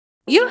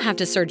You don't have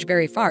to search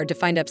very far to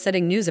find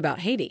upsetting news about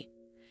Haiti.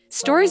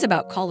 Stories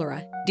about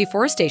cholera,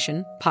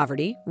 deforestation,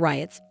 poverty,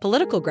 riots,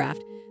 political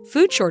graft,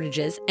 food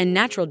shortages, and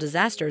natural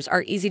disasters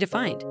are easy to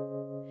find.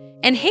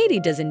 And Haiti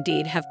does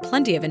indeed have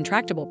plenty of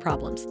intractable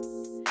problems.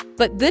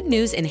 But good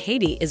news in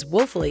Haiti is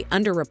woefully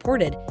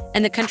underreported,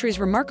 and the country's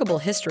remarkable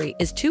history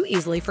is too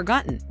easily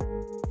forgotten.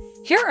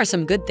 Here are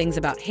some good things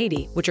about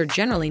Haiti which are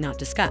generally not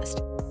discussed.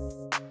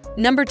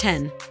 Number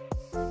 10.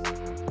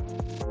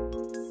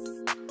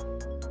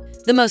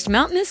 The most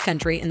mountainous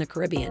country in the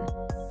Caribbean.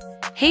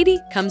 Haiti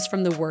comes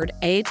from the word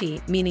Haiti,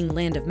 meaning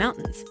land of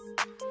mountains.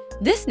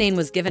 This name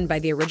was given by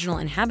the original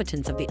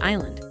inhabitants of the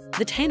island,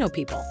 the Taino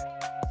people.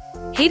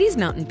 Haiti's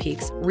mountain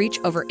peaks reach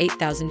over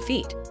 8,000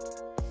 feet.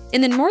 In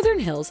the northern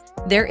hills,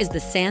 there is the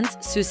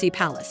Sans-Souci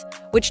Palace,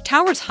 which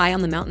towers high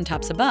on the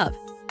mountaintops above.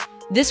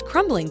 This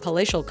crumbling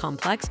palatial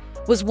complex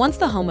was once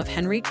the home of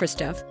Henri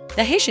Christophe,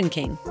 the Haitian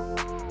king.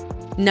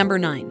 Number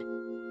 9.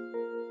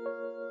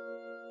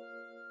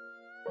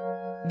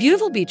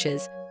 Beautiful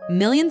beaches.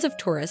 Millions of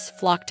tourists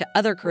flock to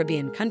other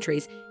Caribbean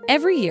countries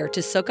every year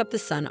to soak up the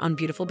sun on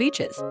beautiful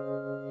beaches.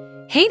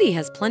 Haiti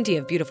has plenty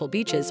of beautiful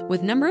beaches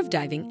with a number of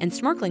diving and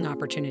snorkeling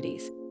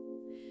opportunities.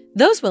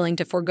 Those willing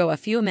to forego a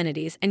few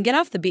amenities and get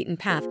off the beaten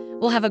path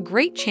will have a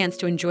great chance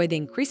to enjoy the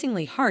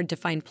increasingly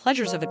hard-to-find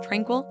pleasures of a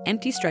tranquil,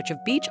 empty stretch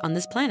of beach on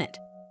this planet.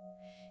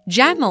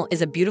 Jacmel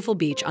is a beautiful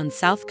beach on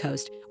South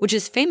Coast, which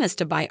is famous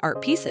to buy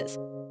art pieces.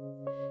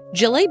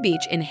 Gillet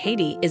Beach in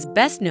Haiti is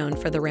best known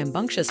for the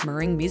rambunctious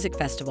Meringue Music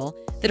Festival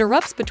that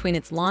erupts between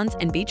its lawns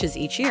and beaches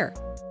each year.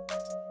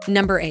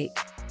 Number 8.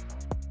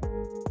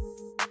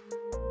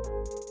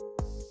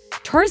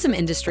 Tourism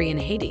industry in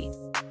Haiti.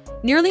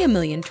 Nearly 1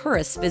 million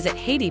tourists visit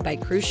Haiti by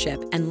cruise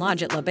ship and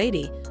lodge at La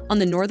Baie on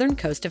the northern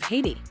coast of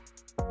Haiti.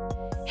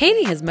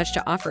 Haiti has much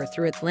to offer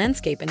through its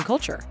landscape and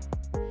culture.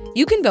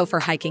 You can go for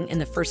hiking in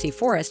the Fursy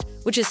Forest,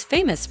 which is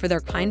famous for their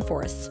pine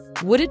forests,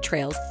 wooded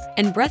trails,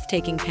 and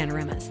breathtaking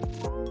panoramas.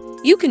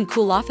 You can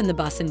cool off in the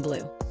Bassin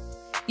Bleu.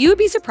 You would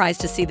be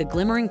surprised to see the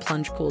glimmering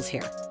plunge pools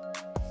here.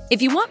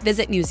 If you want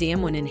visit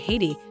museum when in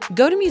Haiti,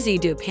 go to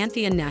Musée du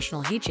Panthéon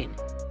National Haitian.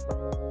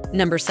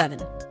 Number 7.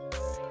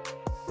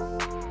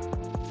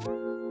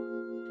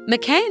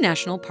 Macaya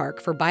National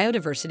Park for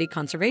biodiversity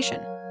conservation.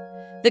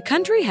 The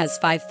country has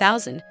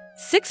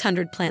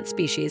 5,600 plant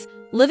species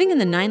living in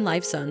the 9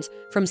 life zones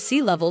from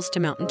sea levels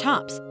to mountain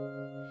tops.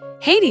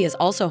 Haiti is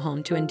also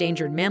home to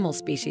endangered mammal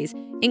species,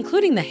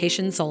 including the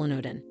Haitian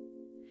solenodon.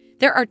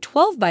 There are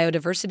 12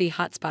 biodiversity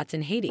hotspots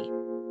in Haiti.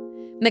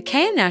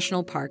 Macaya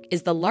National Park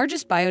is the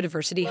largest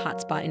biodiversity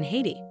hotspot in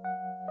Haiti.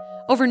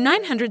 Over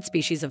 900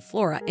 species of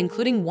flora,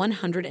 including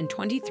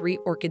 123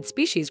 orchid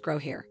species, grow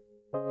here.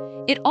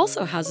 It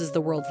also houses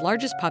the world's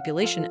largest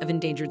population of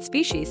endangered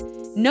species,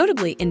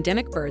 notably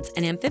endemic birds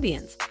and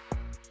amphibians.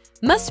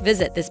 Must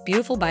visit this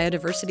beautiful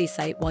biodiversity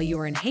site while you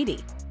are in Haiti.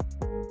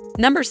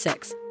 Number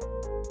 6.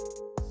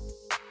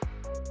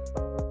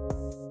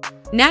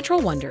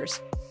 Natural wonders.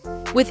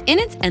 Within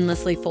its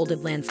endlessly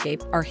folded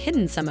landscape are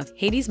hidden some of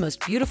Haiti's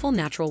most beautiful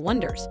natural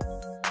wonders.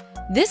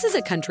 This is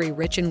a country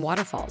rich in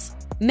waterfalls,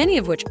 many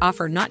of which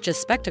offer not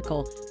just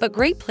spectacle, but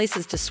great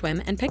places to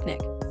swim and picnic.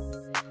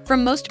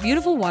 From most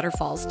beautiful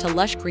waterfalls to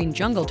lush green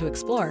jungle to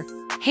explore,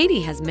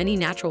 Haiti has many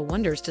natural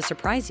wonders to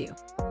surprise you.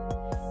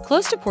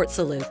 Close to Port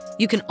Salut,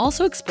 you can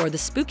also explore the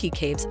spooky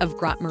caves of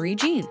Grotte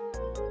Marie-Jeanne.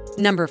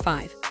 Number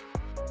 5.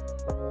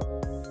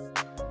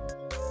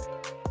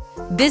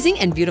 Busy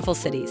and beautiful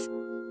cities.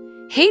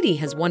 Haiti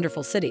has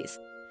wonderful cities.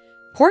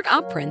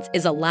 Port-au-Prince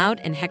is a loud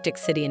and hectic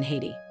city in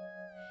Haiti.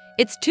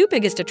 Its 2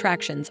 biggest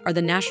attractions are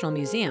the National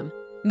Museum,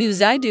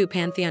 Musée du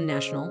Panthéon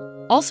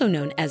National, also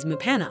known as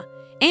Mupana,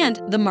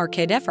 and the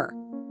Marquis de Fer.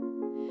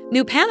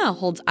 Mupana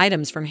holds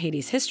items from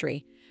Haiti's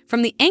history,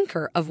 from the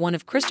anchor of one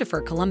of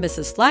Christopher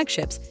Columbus's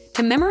flagships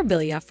to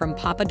memorabilia from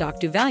Papa Doc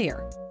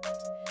Duvalier.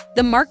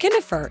 The Marquis de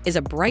Fer is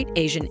a bright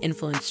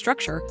Asian-influenced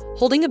structure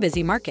holding a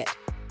busy market,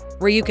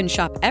 where you can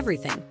shop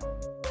everything.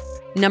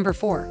 Number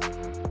 4.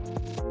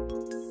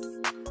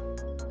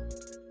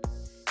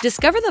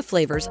 Discover the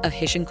flavors of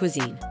Haitian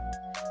cuisine.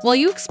 While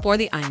you explore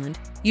the island,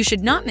 you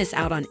should not miss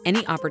out on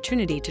any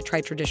opportunity to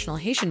try traditional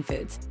Haitian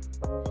foods.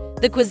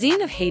 The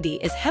cuisine of Haiti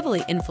is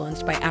heavily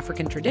influenced by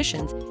African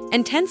traditions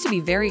and tends to be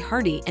very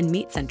hearty and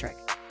meat-centric.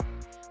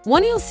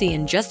 One you'll see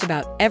in just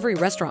about every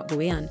restaurant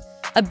bouillon,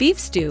 a beef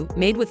stew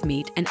made with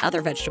meat and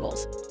other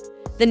vegetables.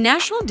 The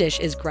national dish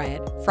is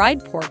graft,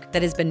 fried pork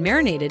that has been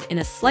marinated in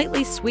a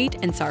slightly sweet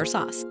and sour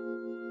sauce.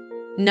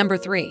 Number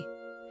 3.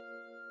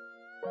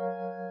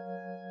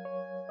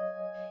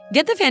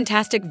 Get the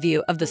fantastic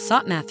view of the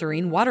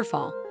Saut-Mathurine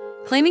waterfall.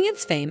 Claiming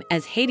its fame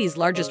as Haiti's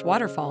largest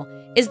waterfall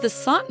is the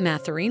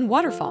Saut-Mathurine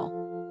waterfall,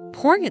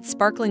 pouring its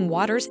sparkling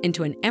waters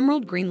into an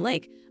emerald green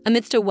lake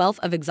amidst a wealth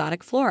of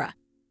exotic flora.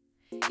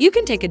 You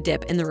can take a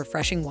dip in the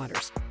refreshing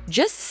waters,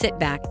 just sit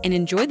back and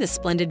enjoy the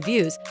splendid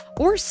views,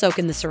 or soak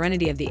in the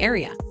serenity of the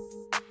area.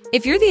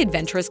 If you're the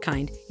adventurous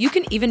kind, you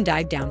can even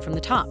dive down from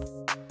the top.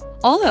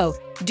 Although,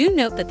 do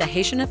note that the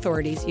Haitian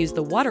authorities use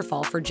the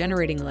waterfall for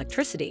generating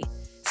electricity,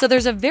 so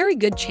there's a very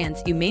good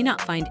chance you may not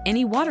find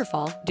any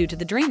waterfall due to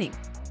the draining.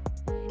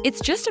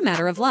 It's just a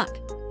matter of luck.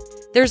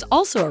 There's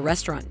also a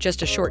restaurant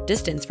just a short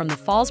distance from the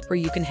falls where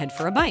you can head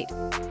for a bite.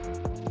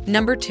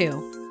 Number 2.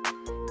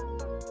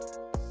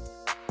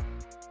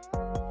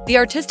 The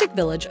artistic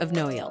village of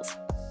Noailles.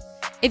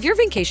 If you're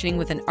vacationing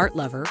with an art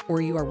lover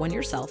or you are one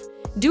yourself,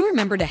 do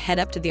remember to head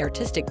up to the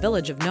artistic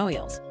village of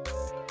Noailles.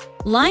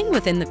 Lying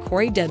within the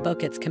Corée des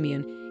Bouquets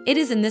commune, it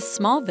is in this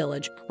small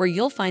village where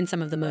you'll find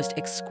some of the most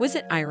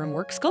exquisite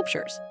ironwork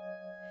sculptures.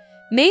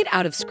 Made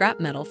out of scrap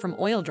metal from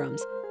oil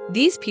drums,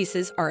 these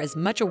pieces are as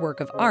much a work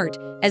of art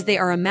as they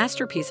are a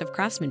masterpiece of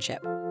craftsmanship.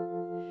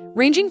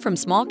 Ranging from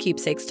small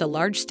keepsakes to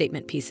large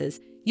statement pieces,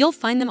 you'll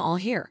find them all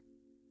here.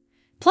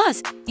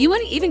 Plus, you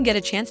might even get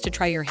a chance to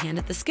try your hand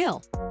at the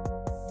skill.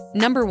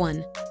 Number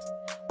 1.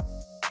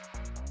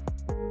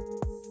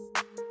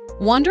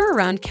 Wander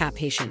around Cap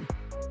Haitian.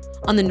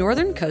 On the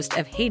northern coast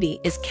of Haiti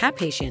is Cap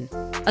Haitian,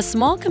 a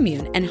small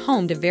commune and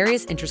home to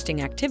various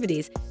interesting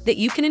activities that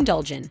you can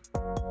indulge in.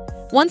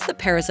 Once the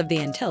Paris of the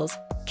Antilles,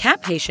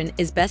 Cap Haitian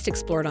is best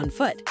explored on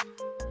foot.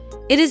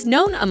 It is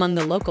known among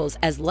the locals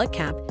as Le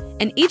Cap,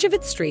 and each of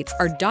its streets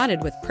are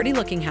dotted with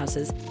pretty-looking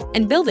houses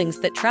and buildings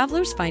that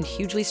travelers find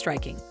hugely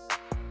striking.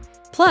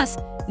 Plus,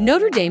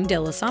 Notre-Dame de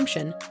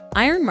l'Assomption,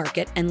 Iron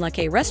Market, and Le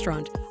Quai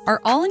Restaurant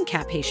are all in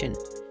Cap Haitian,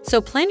 so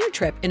plan your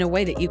trip in a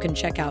way that you can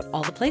check out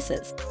all the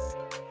places.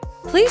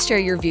 Please share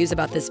your views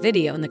about this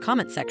video in the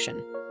comment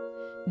section.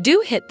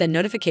 Do hit the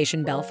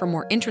notification bell for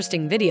more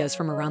interesting videos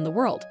from around the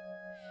world.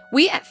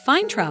 We at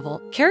Find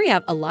Travel carry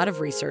out a lot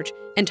of research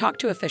and talk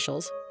to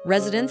officials,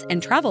 residents,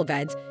 and travel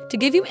guides to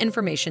give you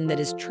information that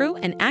is true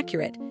and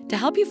accurate to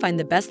help you find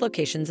the best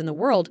locations in the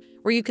world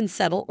where you can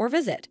settle or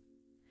visit.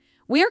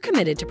 We are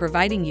committed to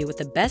providing you with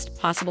the best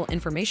possible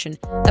information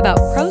about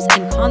pros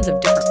and cons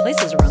of different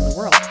places around the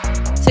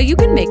world, so you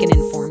can make an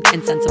informed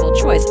and sensible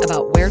choice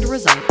about where to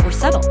reside or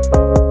settle.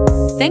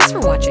 Thanks for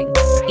watching.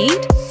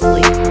 Eat,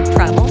 sleep,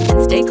 travel,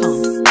 and stay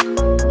calm.